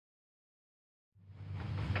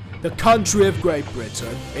The country of Great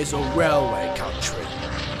Britain is a railway country,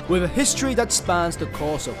 with a history that spans the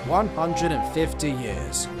course of 150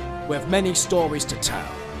 years, with many stories to tell.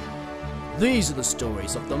 These are the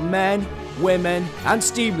stories of the men, women and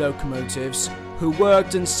steam locomotives who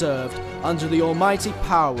worked and served under the almighty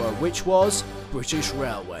power which was British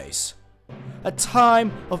Railways. A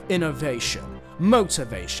time of innovation,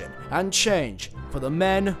 motivation and change for the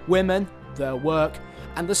men, women, their work,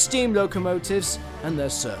 and the steam locomotives and their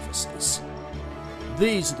services.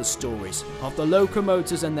 These are the stories of the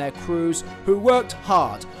locomotives and their crews who worked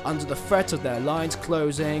hard under the threat of their lines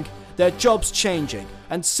closing, their jobs changing,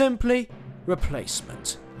 and simply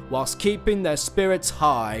replacement, whilst keeping their spirits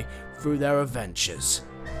high through their adventures.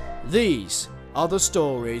 These are the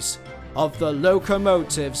stories of the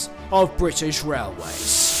Locomotives of British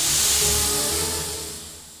Railways.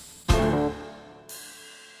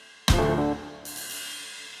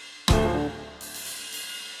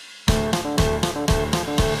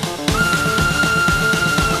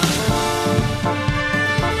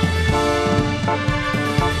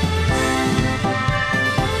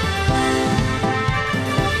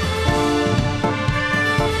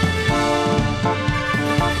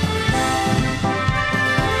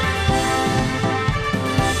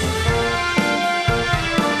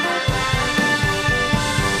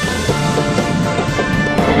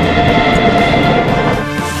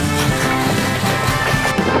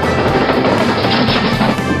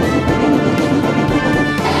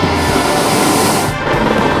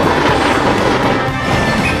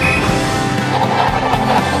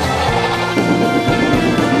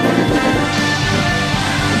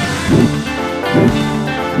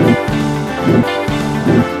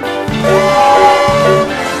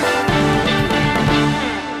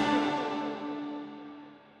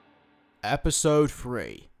 Episode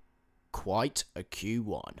 3. Quite a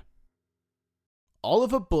Q1.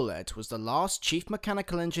 Oliver Bulleid was the last chief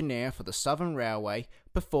mechanical engineer for the Southern Railway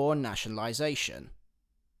before nationalisation.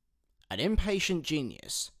 An impatient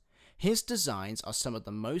genius, his designs are some of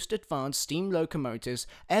the most advanced steam locomotives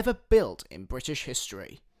ever built in British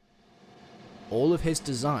history. All of his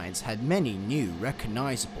designs had many new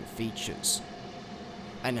recognisable features.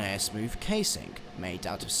 An air-smooth casing made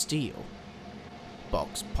out of steel,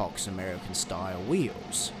 box American style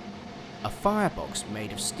wheels, a firebox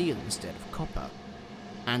made of steel instead of copper,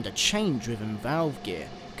 and a chain driven valve gear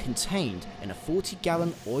contained in a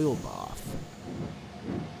 40-gallon oil bath.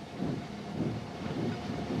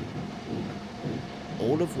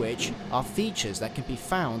 All of which are features that can be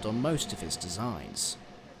found on most of his designs.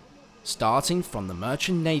 Starting from the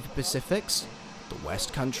Merchant Navy Pacifics, the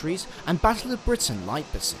West Countries and Battle of Britain Light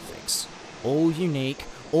Pacifics, all unique,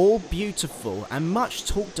 all beautiful and much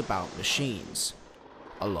talked about machines,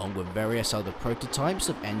 along with various other prototypes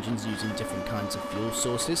of engines using different kinds of fuel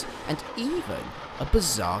sources and even a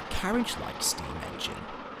bizarre carriage-like steam engine.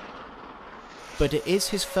 But it is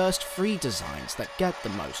his first 3 designs that get the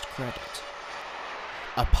most credit,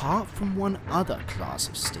 apart from one other class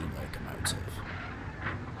of steam locomotive.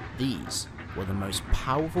 These were the most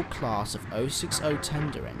powerful class of 060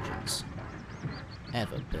 tender engines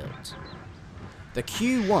ever built. The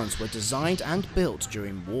Q1s were designed and built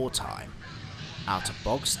during wartime, out of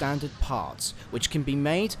bog standard parts which can be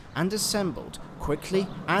made and assembled quickly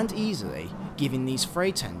and easily, giving these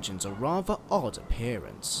freight engines a rather odd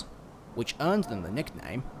appearance, which earned them the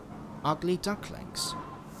nickname Ugly Ducklings.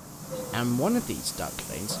 And one of these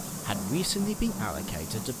ducklings had recently been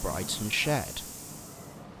allocated to Brighton Shed.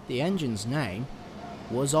 The engine's name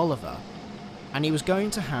was Oliver, and he was going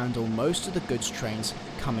to handle most of the goods trains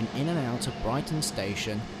coming in and out of Brighton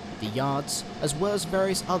Station, the yards, as well as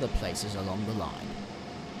various other places along the line.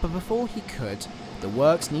 But before he could, the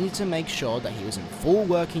works needed to make sure that he was in full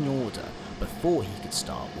working order before he could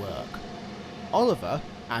start work. Oliver,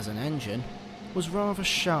 as an engine, was rather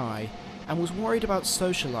shy and was worried about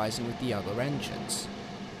socialising with the other engines,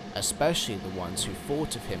 especially the ones who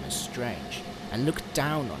thought of him as strange and looked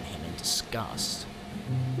down on him in disgust.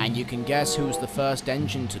 And you can guess who was the first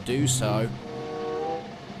engine to do so.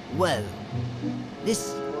 Well,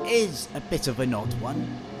 this is a bit of an odd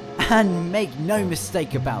one, and make no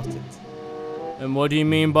mistake about it. And what do you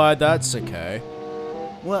mean by that, Sakai?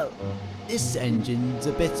 Well, this engine's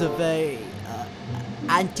a bit of a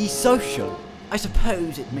antisocial. I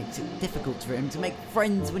suppose it makes it difficult for him to make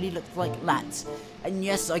friends when he looks like that. And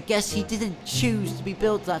yes, I guess he didn't choose to be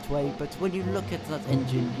built that way, but when you look at that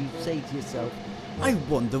engine, you say to yourself, I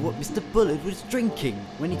wonder what Mr. Bulleid was drinking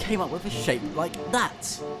when he came up with a shape like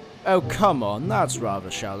that. Oh, come on, that's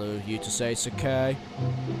rather shallow of you to say, Sakai.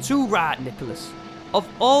 Too right, Nicholas. Of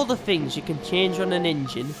all the things you can change on an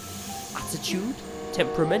engine, attitude,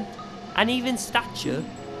 temperament, and even stature,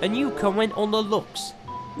 and you comment on the looks.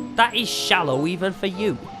 That is shallow even for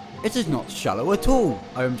you. It is not shallow at all.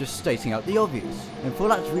 I am just stating out the obvious. And for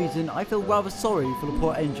that reason, I feel rather sorry for the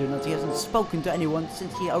poor engine that he hasn't spoken to anyone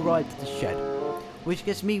since he arrived at the shed. Which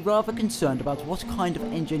gets me rather concerned about what kind of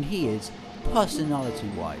engine he is,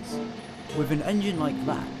 personality-wise. With an engine like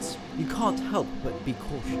that, you can't help but be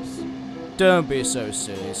cautious. Don't be so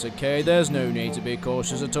serious, okay? There's no need to be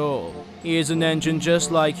cautious at all. He is an engine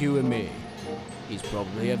just like you and me. He's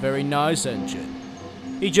probably a very nice engine.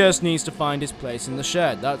 He just needs to find his place in the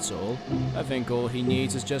shed, that's all. I think all he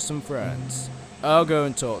needs is just some friends. I'll go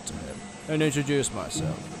and talk to him, and introduce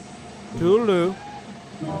myself. Toodaloo.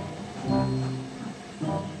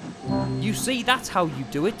 You see, that's how you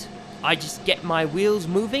do it. I just get my wheels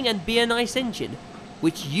moving and be a nice engine,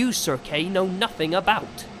 which you, Sir Kay, know nothing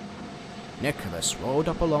about. Nicholas rolled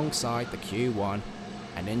up alongside the Q1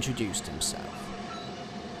 and introduced himself.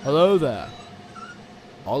 Hello there.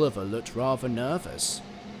 Oliver looked rather nervous.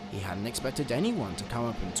 He hadn't expected anyone to come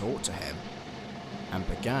up and talk to him, and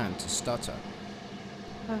began to stutter.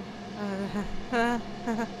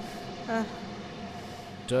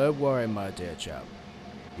 Don't worry, my dear chap.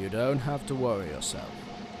 You don't have to worry yourself.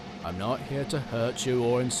 I'm not here to hurt you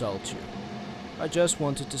or insult you. I just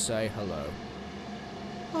wanted to say hello.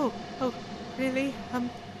 Oh, really?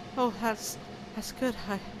 Oh, that's good.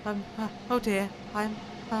 Oh dear,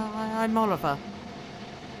 I'm Oliver.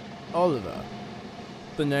 Oliver?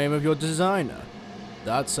 The name of your designer?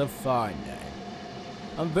 That's a fine name.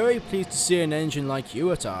 I'm very pleased to see an engine like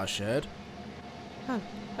you at our shed. Oh,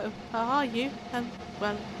 are you?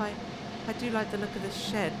 Well, I do like the look of the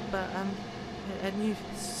shed, but a new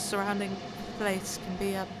surrounding place can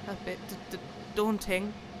be a bit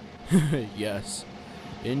daunting. Yes,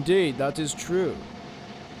 indeed, that is true.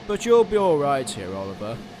 But you'll be alright here,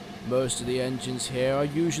 Oliver. Most of the engines here are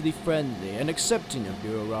usually friendly and accepting of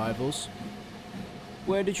new arrivals.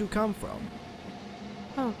 Where did you come from?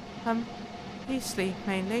 Oh, Eastleigh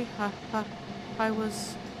mainly. I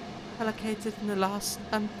was allocated in the last,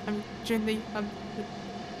 during the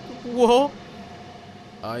war.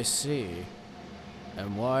 I see.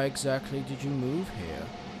 And why exactly did you move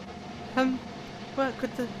here? Work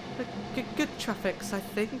with the good traffics, I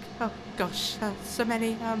think. Oh gosh, so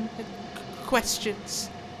many, questions.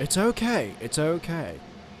 It's okay, it's okay.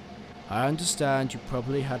 I understand you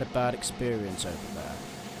probably had a bad experience over there.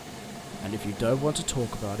 And if you don't want to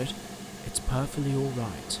talk about it, it's perfectly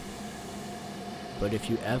alright. But if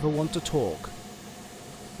you ever want to talk,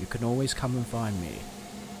 you can always come and find me.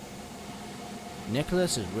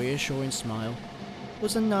 Nicholas's reassuring smile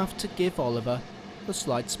was enough to give Oliver a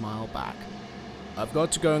slight smile back. I've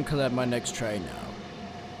got to go and collect my next train now.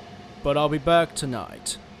 But I'll be back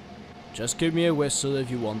tonight. Just give me a whistle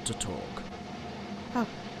if you want to talk. Oh,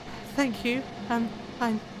 thank you. I'm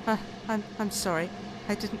sorry.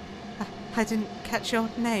 I didn't catch your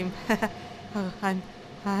name. Oh,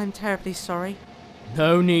 I'm terribly sorry.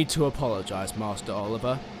 No need to apologize, Master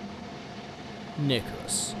Oliver.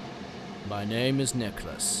 Nicholas. My name is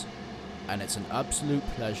Nicholas, and it's an absolute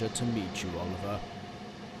pleasure to meet you, Oliver.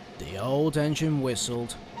 The old engine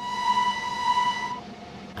whistled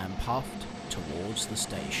and puffed towards the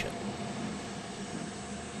station.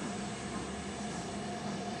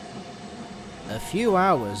 A few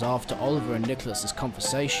hours after Oliver and Nicholas's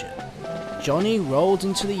conversation, Johnny rolled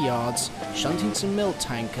into the yards, shunting some milk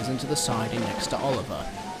tankers into the siding next to Oliver.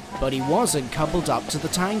 But he wasn't coupled up to the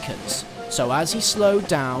tankers, so as he slowed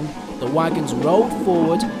down, the wagons rolled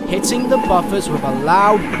forward, hitting the buffers with a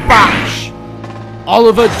loud bash.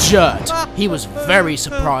 Oliver jerked. He was very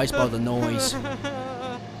surprised by the noise.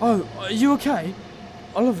 Oh, are you okay?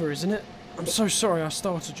 Oliver, isn't it? I'm so sorry I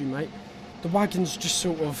startled you, mate. The wagon's just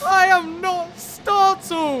sort of... I am not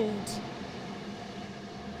startled!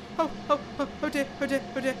 Oh dear,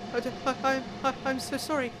 I'm so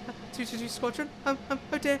sorry. 222 Squadron, oh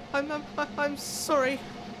dear, I'm sorry.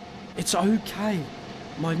 It's okay.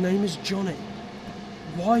 My name is Johnny.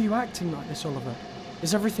 Why are you acting like this, Oliver?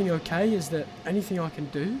 Is everything okay? Is there anything I can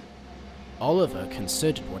do? Oliver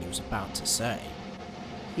considered what he was about to say.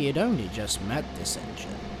 He had only just met this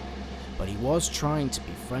engine, but he was trying to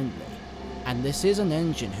be friendly, and this is an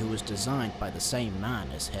engine who was designed by the same man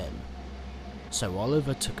as him. So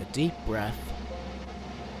Oliver took a deep breath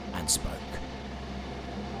and spoke.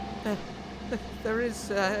 There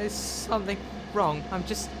is something wrong.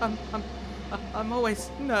 I'm always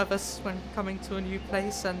nervous when coming to a new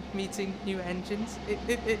place and meeting new engines.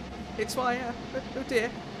 It's why, oh dear.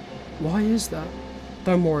 Why is that?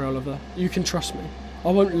 Don't worry, Oliver. You can trust me. I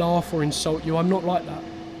won't laugh or insult you. I'm not like that.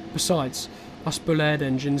 Besides, Us bull-aired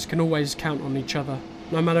engines can always count on each other,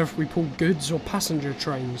 no matter if we pull goods or passenger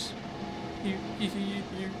trains. You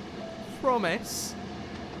promise?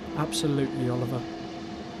 Absolutely, Oliver.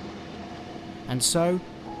 And so,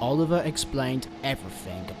 Oliver explained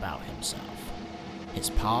everything about himself, his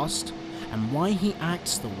past, and why he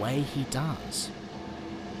acts the way he does.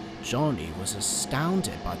 Johnny was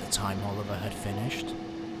astounded by the time Oliver had finished.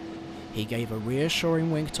 He gave a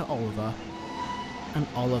reassuring wink to Oliver, and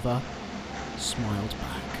Oliver smiled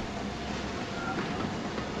back.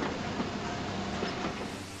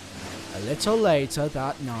 A little later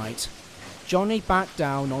that night, Johnny backed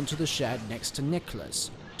down onto the shed next to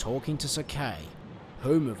Nicholas, talking to Sir Kay,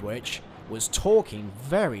 whom of which was talking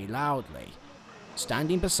very loudly.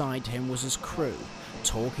 Standing beside him was his crew,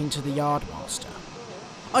 talking to the yardmaster.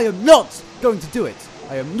 I am not going to do it.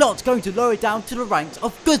 I am not going to lower it down to the ranks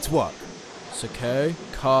of goods work. Sir Kay,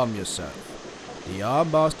 calm yourself. The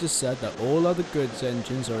yardmaster said that all other goods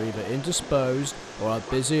engines are either indisposed or are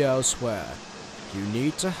busy elsewhere. You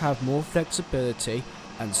need to have more flexibility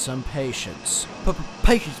and some patience.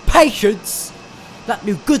 Patience? That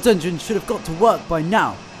new goods engine should have got to work by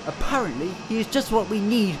now. Apparently, he is just what we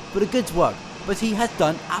need for the goods work, but he has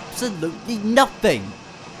done absolutely nothing.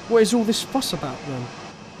 What is all this fuss about then?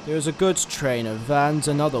 There is a goods train of vans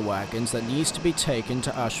and other wagons that needs to be taken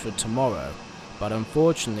to Ashford tomorrow, but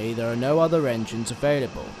unfortunately there are no other engines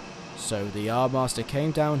available, so the yardmaster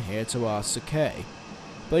came down here to ask Sir Kay.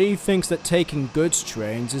 But he thinks that taking goods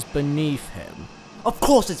trains is beneath him. Of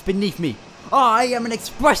course it's beneath me. I am an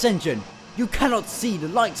express engine. You cannot see the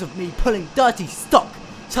likes of me pulling dirty stock,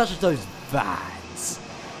 such as those vans.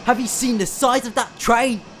 Have you seen the size of that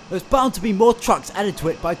train? There's bound to be more trucks added to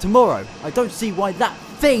it by tomorrow. I don't see why that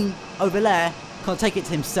thing over there can't take it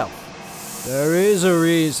himself. There is a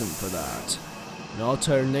reason for that. Not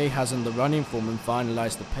only hasn't the running foreman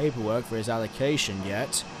finalised the paperwork for his allocation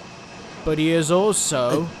yet, but he is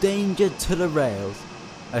also a danger to the rails.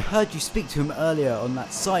 I heard you speak to him earlier on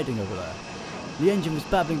that siding over there. The engine was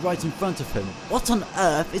babbling right in front of him. What on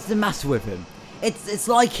earth is the matter with him? It's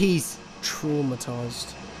like he's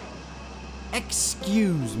traumatised.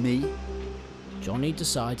 Excuse me? Johnny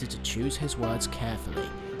decided to choose his words carefully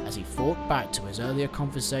as he thought back to his earlier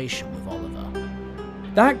conversation with Oliver.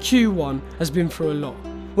 That Q1 has been through a lot.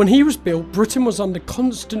 When he was built, Britain was under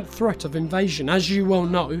constant threat of invasion, as you well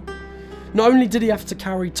know. Not only did he have to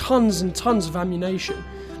carry tons and tons of ammunition,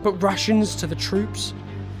 but rations to the troops.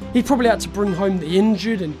 He probably had to bring home the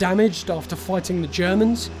injured and damaged after fighting the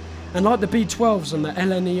Germans, and like the B-12s and the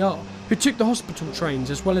LNER, who took the hospital trains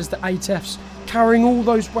as well as the 8Fs, carrying all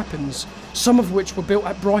those weapons, some of which were built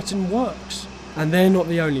at Brighton Works. And they're not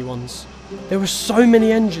the only ones. There were so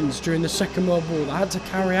many engines during the Second World War that had to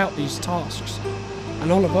carry out these tasks.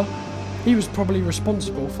 And Oliver, he was probably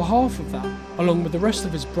responsible for half of that, along with the rest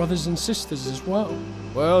of his brothers and sisters as well.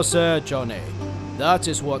 Well said, Johnny. That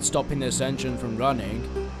is what's stopping this engine from running.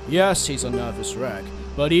 Yes, he's a nervous wreck,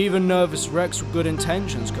 but even nervous wrecks with good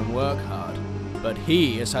intentions can work hard. But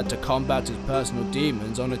he has had to combat his personal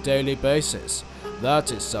demons on a daily basis.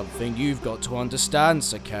 That is something you've got to understand,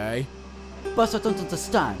 Sir Kay. But I don't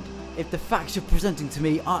understand. If the facts you're presenting to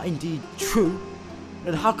me are indeed true,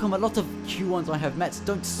 then how come a lot of Q1s I have met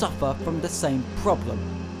don't suffer from the same problem?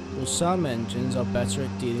 Well, some engines are better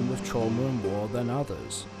at dealing with trauma and war than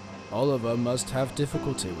others. Oliver must have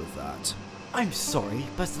difficulty with that. I'm sorry,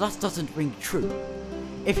 but that doesn't ring true.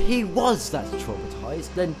 If he was that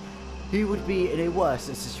traumatized, then he would be in a worse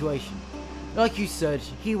situation. Like you said,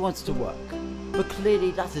 he wants to work, but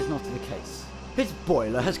clearly that is not the case. His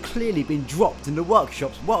boiler has clearly been dropped in the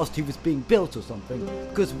workshops whilst he was being built or something,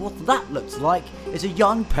 because what that looks like is a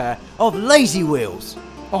young pair of lazy wheels.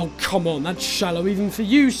 Oh come on, that's shallow even for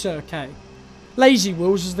you, Sir Kay. Lazy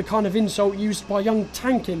wheels is the kind of insult used by young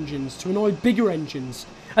tank engines to annoy bigger engines.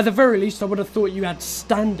 At the very least, I would have thought you had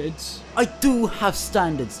standards. I do have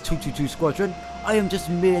standards, 222 Squadron. I am just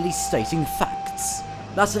merely stating facts.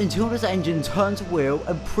 That's until this engine turns a wheel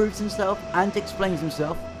and proves himself and explains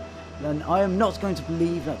himself, then I am not going to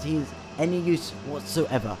believe that he is any use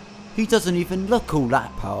whatsoever. He doesn't even look all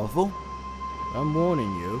that powerful. I'm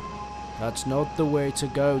warning you, that's not the way to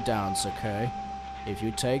go down, Sir Kay. If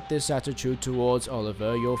you take this attitude towards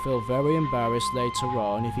Oliver, you'll feel very embarrassed later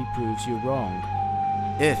on if he proves you wrong.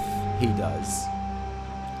 If he does.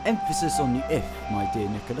 Emphasis on the if, my dear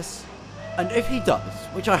Nicholas. And if he does,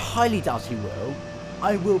 which I highly doubt he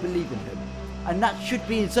will believe in him. And that should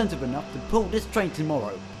be incentive enough to pull this train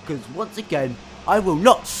tomorrow, because once again, I will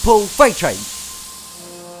not pull freight trains.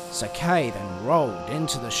 Sir Kay then rolled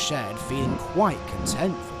into the shed feeling quite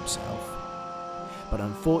content with himself. But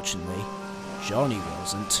unfortunately, Johnny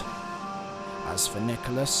wasn't. As for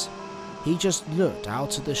Nicholas, he just looked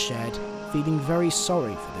out of the shed, feeling very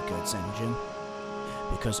sorry for the goods engine,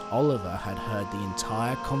 because Oliver had heard the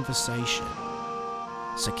entire conversation.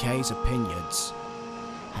 Sir Kay's opinions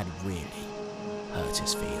had really hurt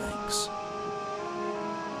his feelings.